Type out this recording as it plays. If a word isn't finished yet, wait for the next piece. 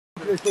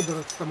Gdje je to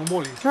drc, tamo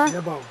moliš,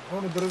 jebao,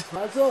 ono drc.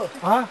 Mazo,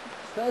 A?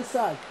 šta je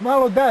sad?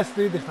 Malo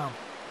desno ideš tamo.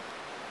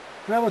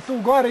 Treba tu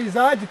gore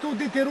izađi, tu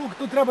di ti je ruk,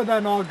 tu treba da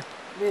je noga.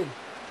 Vidim.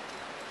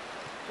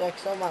 Ček,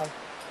 samo malo.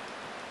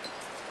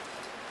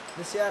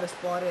 Da se ja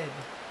rasporedim.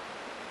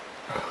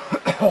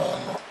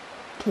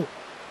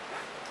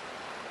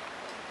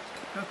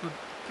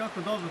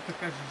 Kako dobro te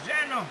kaže,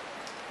 ženo!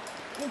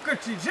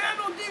 Ukači,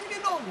 ženo,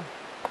 digni nogu!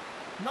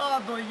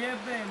 Nado,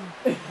 jebem!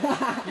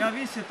 Ja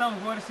više tamo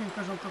gore s njim,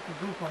 kažem kako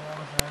glupa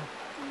ova žena.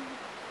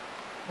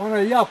 Ona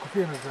je jako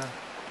fina žena.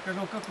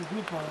 Kažem kako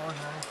glupa ova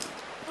žena.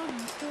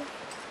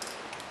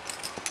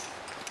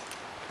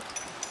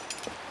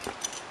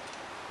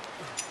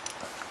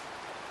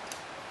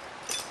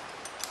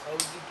 How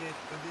do we get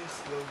to this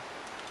slow?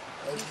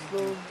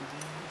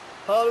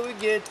 How do we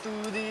get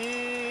to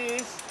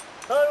this?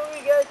 How do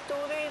we get to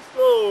this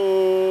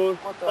slow?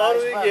 How do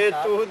we get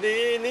to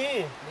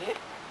this?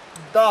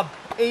 Dub,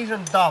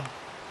 Asian dub.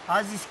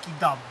 Azijski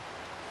dub.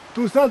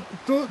 Tu sad,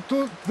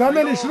 tu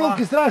zameniš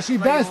ruke, straš i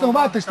desno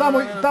mataš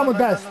tamo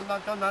desno.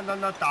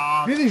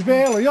 Vidiš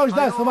belo, još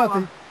desno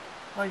mataj.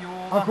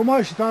 Ako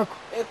možeš i tako.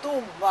 E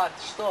tu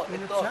vatiš, to,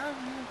 e to.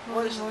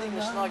 Možeš da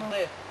digneš nog,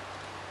 gdje?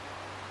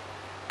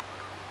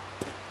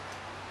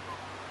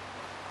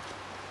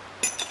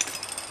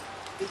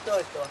 I to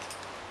je to.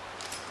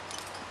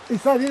 I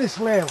sad ideš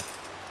levo.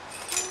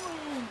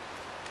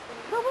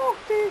 Da Bog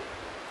ti!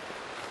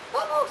 Da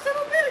Bog se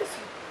nabili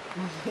si!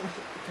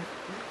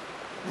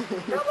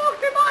 Da Bog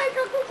ti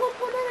majka kuko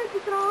po mene ti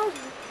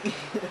traži!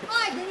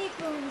 Ajde,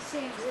 niko mi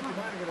se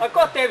A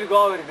ko tebi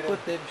govori, bre? Ko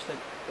tebi šta?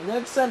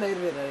 Ne bi sad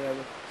nervira,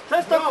 jebo. Šta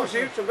je s tako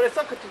živčom, bre?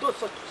 Sad kad ti doći,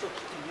 sad ću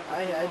ti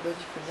jebati. Ajde,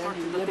 dođi kod Sad ću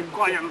njega i da te jebim.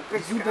 koljam,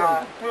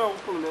 Zudari. to je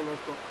upomne na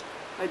to.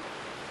 Ajde.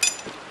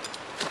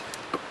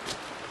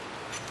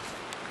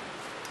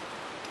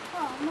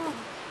 mogu.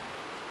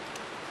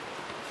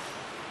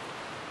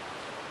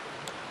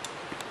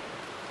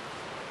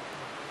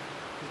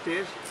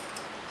 Ideš?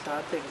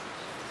 Zategniš.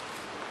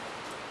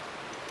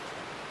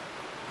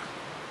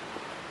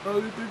 How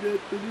did you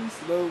get to this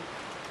now?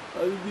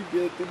 How did you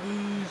get to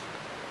this?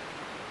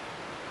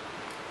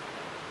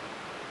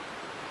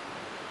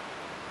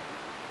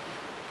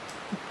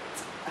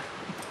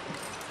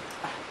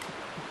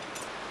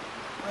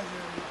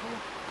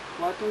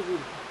 Hvata u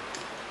žuru.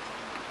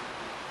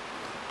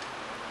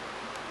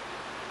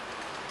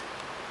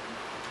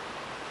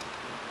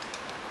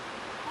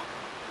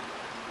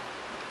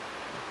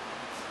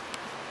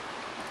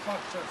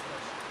 Svaki čas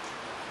znaš.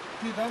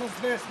 Ti danas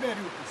dve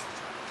smjeri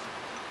upisaš.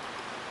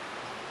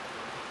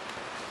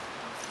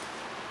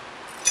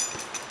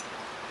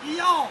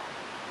 Jao!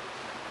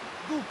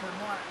 Dupe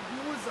moje,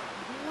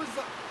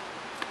 guza.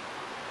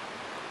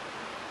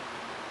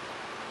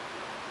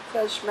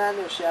 Sad ćeš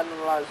meni još jednom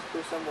ulaziti, tu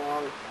samo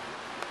ovi.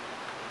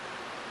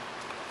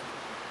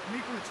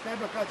 Nikolić,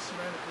 tebe kad ćeš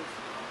mene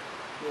pustiti?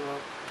 Jo.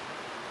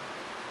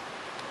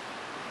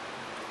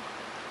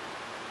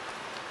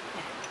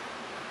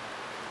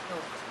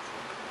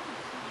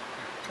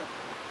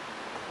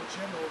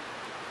 Hoćemo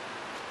ovdje.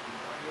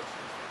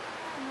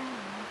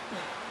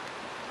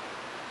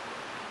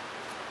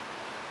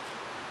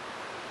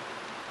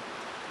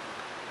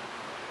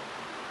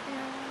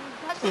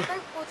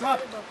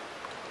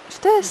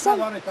 Šta je sam?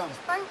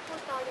 Spaj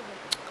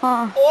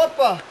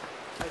Opa!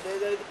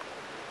 Ajde.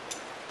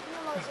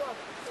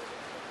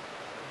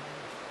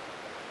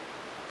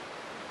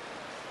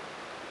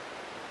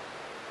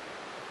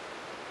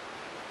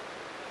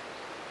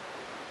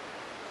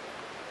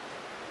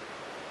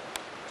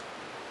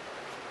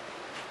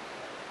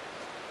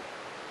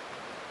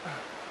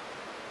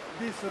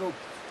 Di se rupi?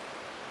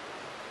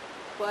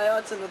 Koja je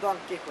ocena Don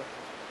Kihot?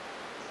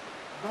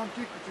 Don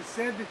Kihot je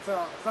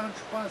sedmica, Sancho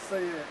Pansa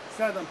je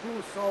 7+,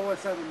 ovo je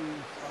 7-.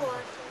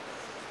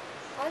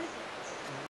 Ajde.